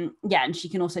she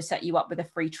can also set you up with a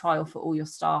free trial for all your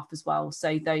staff as well.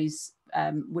 So those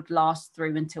would last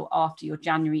through until after your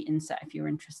January inset if you're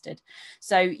interested.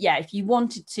 So yeah, if you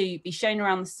wanted to be shown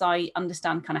around the site,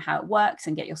 understand kind of how it works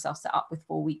and get yourself set up with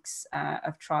 4 weeks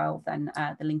of trial, then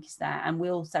the link is there, and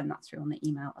we'll send that through on the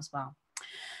email as well.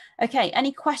 Okay,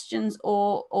 any questions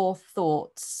or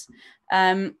thoughts?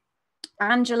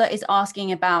 Angela is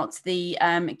asking about the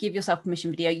Give Yourself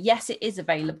Permission video. Yes, it is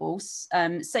available.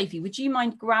 Sophie, would you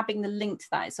mind grabbing the link to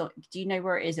that? So, do you know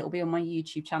where it is? It will be on my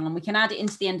YouTube channel, and we can add it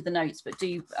into the end of the notes, but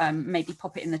do maybe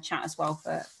pop it in the chat as well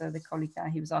for the colleague there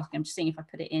who was asking. I'm just seeing if I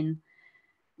put it in.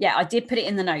 Yeah, I did put it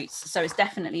in the notes, so it's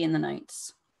definitely in the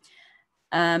notes.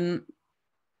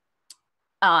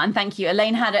 And thank you.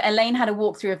 Elaine had a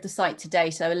walkthrough of the site today.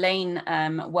 So Elaine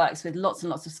works with lots and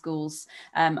lots of schools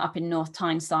up in North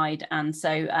Tyneside, and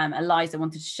so Eliza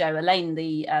wanted to show Elaine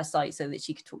the site so that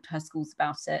she could talk to her schools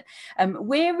about it.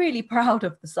 We're really proud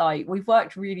of the site. We've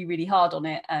worked really, really hard on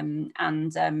it,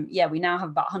 yeah, we now have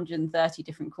about 130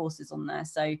 different courses on there.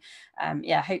 So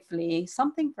yeah, hopefully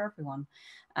something for everyone.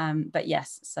 But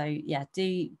yes, so yeah,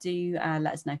 do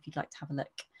let us know if you'd like to have a look.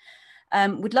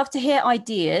 Would love to hear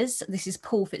ideas. This is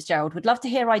Paul Fitzgerald. Would love to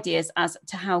hear ideas as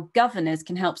to how governors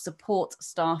can help support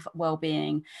staff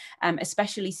wellbeing,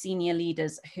 especially senior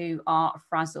leaders who are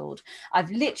frazzled.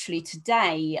 I've literally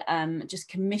today just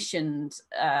commissioned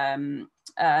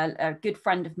a good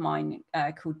friend of mine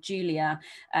called Julia,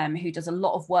 who does a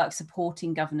lot of work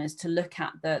supporting governors to look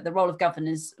at the role of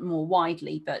governors more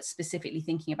widely, but specifically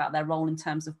thinking about their role in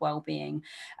terms of well-being.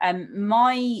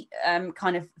 My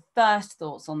kind of first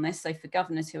thoughts on this, so for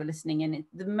governors who are listening in,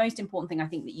 the most important thing I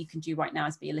think that you can do right now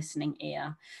is be a listening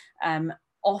ear.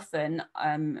 often,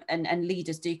 and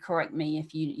leaders do correct me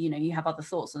if you have other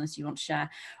thoughts on this you want to share.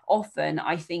 Often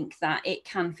I think that it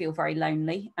can feel very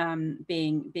lonely,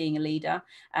 being a leader,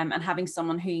 and having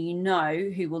someone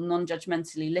who will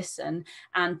non-judgmentally listen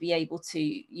and be able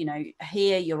to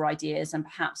hear your ideas and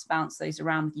perhaps bounce those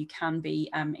around with you can be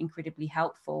incredibly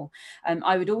helpful.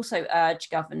 I would also urge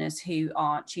governors who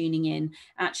are tuning in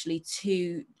actually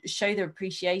to show their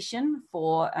appreciation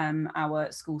for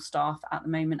our school staff at the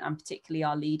moment, and particularly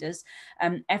our leaders.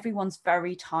 Everyone's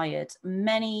very tired.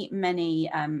 Many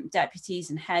deputies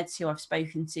and heads who I've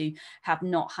spoken to have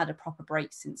not had a proper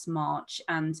break since March,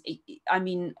 and I'm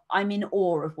in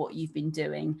awe of what you've been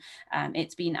doing.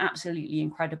 It's been absolutely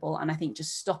incredible, and I think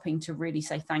just stopping to really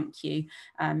say thank you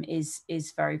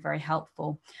is very, very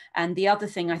helpful. And the other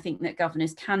thing I think that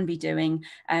governors can be doing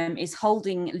is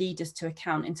holding leaders to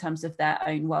account in terms of their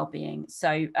own well-being.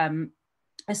 So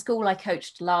a school I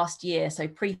coached last year, so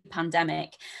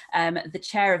pre-pandemic, the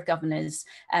chair of governors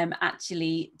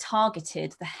actually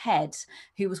targeted the head,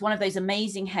 who was one of those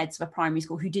amazing heads of a primary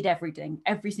school who did everything,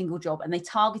 every single job, and they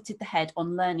targeted the head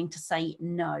on learning to say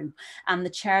no. And the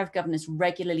chair of governors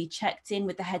regularly checked in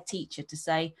with the head teacher to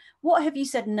say, what have you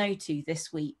said no to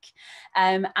this week?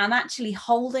 And actually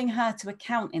holding her to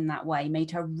account in that way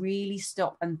made her really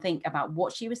stop and think about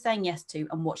what she was saying yes to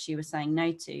and what she was saying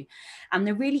no to. And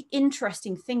the really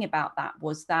interesting thing about that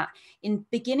was that in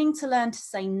beginning to learn to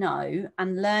say no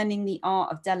and learning the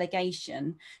art of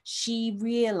delegation, she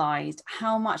realized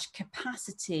how much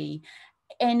capacity,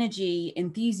 energy,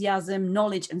 enthusiasm,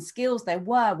 knowledge, and skills there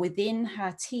were within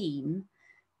her team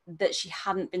that she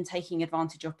hadn't been taking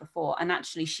advantage of before. And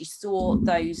actually she saw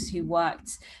those who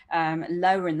worked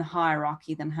lower in the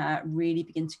hierarchy than her really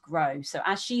begin to grow. So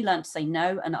as she learned to say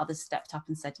no and others stepped up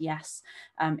and said yes,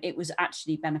 it was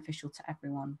actually beneficial to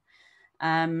everyone.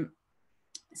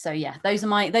 So yeah, those are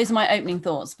my opening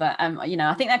thoughts, but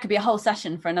I think that could be a whole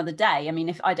session for another day. I mean,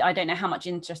 if I don't know how much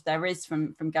interest there is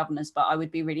from governors, but I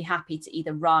would be really happy to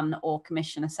either run or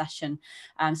commission a session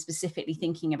specifically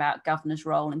thinking about governors'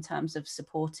 role in terms of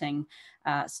supporting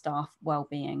staff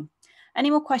well-being. Any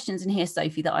more questions in here,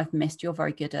 Sophie, that I've missed? You're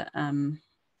very good at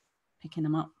picking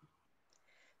them up.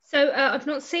 So I've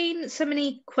not seen so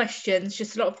many questions,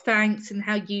 just a lot of thanks and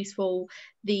how useful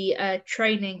the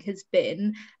training has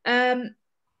been.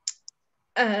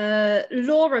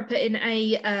 Laura put in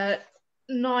a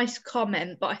nice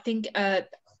comment, but I think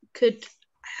could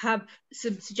have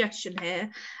some suggestion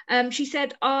here. She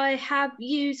said, I have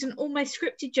used an almost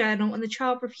scripted journal and the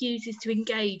child refuses to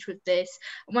engage with this.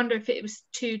 I wonder if it was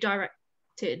too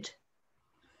directed.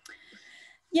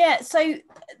 Yeah, so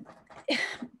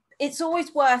it's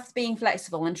always worth being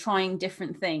flexible and trying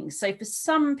different things. So for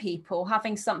some people,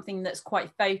 having something that's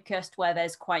quite focused, where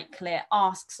there's quite clear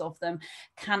asks of them,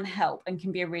 can help and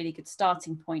can be a really good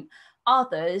starting point.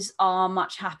 Others are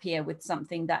much happier with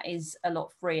something that is a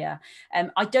lot freer.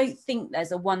 I don't think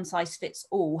there's a one size fits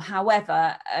all.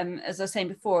 However, as I was saying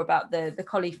before about the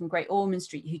colleague from Great Ormond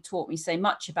Street who taught me so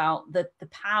much about the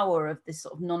power of this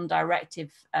sort of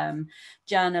non-directive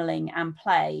journaling and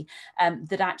play,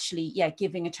 that actually, yeah,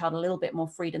 giving a child a little bit more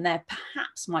freedom there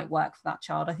perhaps might work for that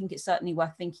child. I think it's certainly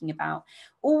worth thinking about.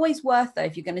 Always worth, though,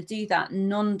 if you're going to do that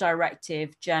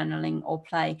non-directive journaling or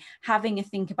play, having a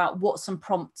think about what some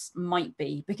prompts might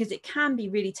be, because it can be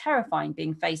really terrifying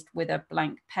being faced with a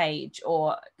blank page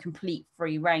or complete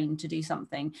free rein to do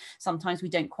something. Sometimes we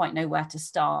don't quite know where to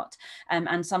start,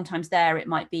 and sometimes there it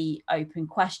might be open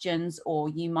questions, or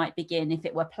you might begin, if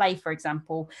it were play, for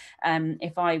example,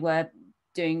 if I were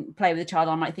doing play with a child,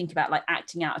 I might think about like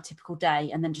acting out a typical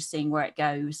day and then just seeing where it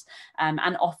goes, and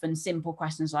often simple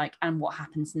questions like, and what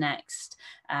happens next,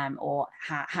 or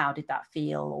how did that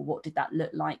feel, or what did that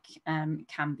look like,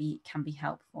 can be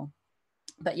helpful.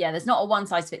 But yeah, there's not a one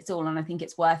size fits all, and I think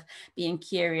it's worth being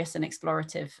curious and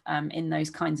explorative in those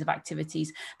kinds of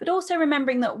activities, but also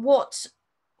remembering that what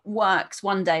works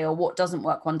one day or what doesn't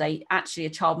work one day, actually a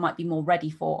child might be more ready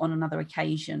for on another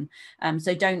occasion.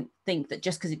 So don't think that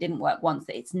just because it didn't work once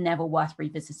that it's never worth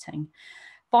revisiting.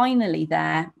 Finally,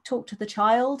 there, talk to the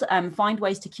child, find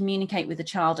ways to communicate with the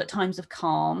child at times of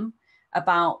calm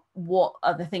about what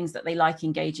are the things that they like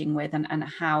engaging with, and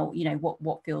how, you know,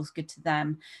 what feels good to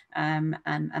them, and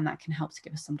that can help to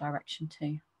give us some direction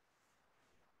too.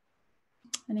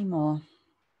 Any more?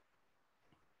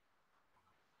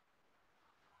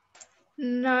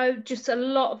 No, just a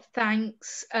lot of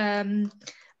thanks. Laura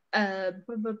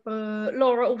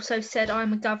also said,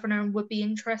 I'm a governor and would be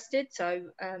interested, so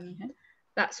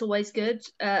that's always good.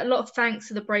 A lot of thanks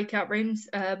to the breakout rooms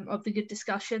of the good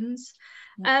discussions.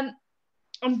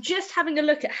 I'm just having a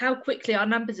look at how quickly our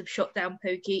numbers have shot down,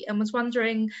 Pookie, and was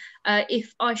wondering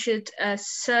if I should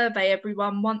survey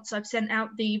everyone once I've sent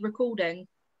out the recording.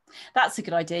 That's a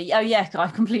good idea. Oh yeah, I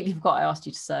completely forgot I asked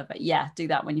you to survey. Yeah, do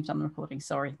that when you've done the recording.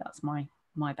 Sorry, that's my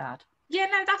bad. Yeah,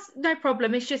 no, that's no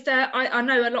problem. It's just I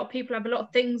know a lot of people have a lot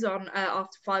of things on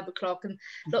after 5 o'clock, and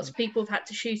lots of people have had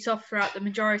to shoot off throughout the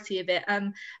majority of it.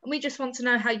 And we just want to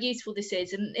know how useful this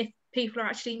is and if people are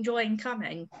actually enjoying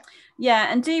coming.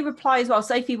 Yeah, and do reply as well.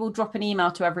 Sophie will drop an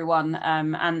email to everyone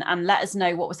and let us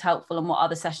know what was helpful and what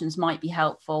other sessions might be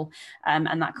helpful,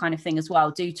 and that kind of thing as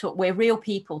well. Do talk. We're real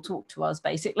people. Talk to us,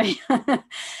 basically.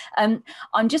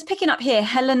 I'm just picking up here.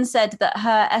 Helen said that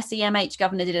her SEMH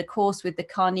governor did a course with the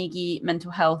Carnegie Mental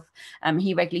Health.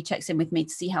 He regularly checks in with me to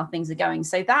see how things are going.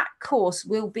 So that course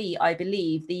will be, I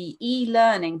believe, the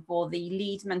e-learning for the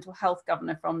Leeds Mental Health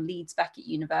governor from Leeds Beckett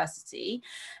University.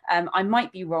 I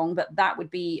might be wrong, but that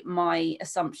would be my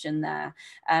assumption there.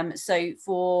 So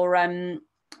for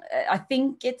I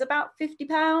think it's about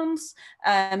 £50,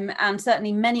 and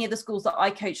certainly many of the schools that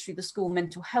I coached through the School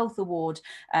Mental Health Award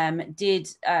did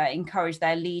encourage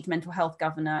their lead mental health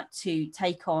governor to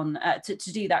take on to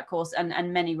do that course,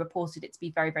 and many reported it to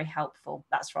be very, very helpful.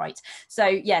 That's right. So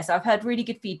yes, I've heard really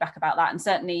good feedback about that, and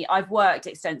certainly I've worked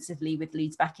extensively with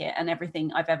Leeds Beckett, and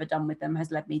everything I've ever done with them has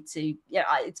led me to, yeah,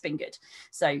 it's been good.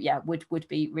 So yeah, would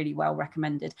be really well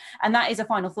recommended. And that is a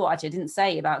final thought. Actually, I didn't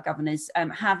say about governors,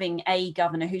 having a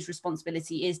governor whose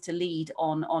responsibility is to lead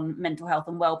on mental health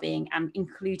and well-being, and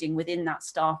including within that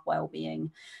staff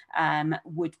well-being,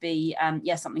 would be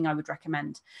something I would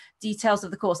recommend. Details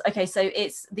of the course. Okay, so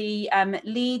it's the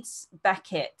Leeds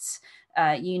Beckett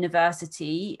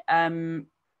University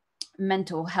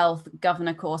mental health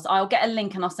governor course. I'll get a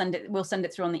link and we'll send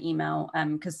it through on the email,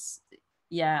 because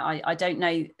yeah, I don't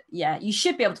know. Yeah, you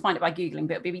should be able to find it by Googling,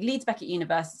 but it'll be Leeds Beckett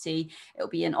University. It'll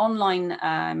be an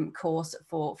online course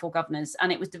for governors,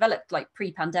 and it was developed like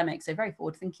pre-pandemic, so very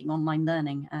forward-thinking online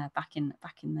learning back in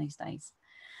those days.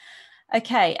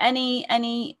 Okay, any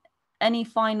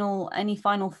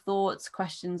final thoughts,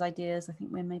 questions, ideas? I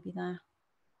think we're maybe there.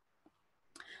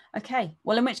 Okay,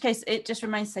 well, in which case it just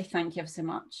remains to say thank you ever so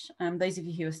much. Those of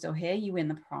you who are still here, you win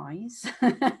the prize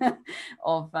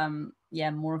of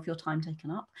more of your time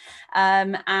taken up.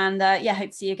 Hope to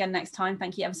see you again next time.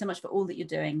 Thank you ever so much for all that you're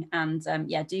doing, and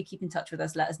do keep in touch with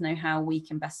us. Let us know how we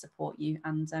can best support you,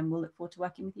 and we'll look forward to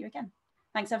working with you again.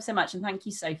 Thanks ever so much, and thank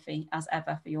you, Sophie, as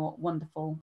ever, for your wonderful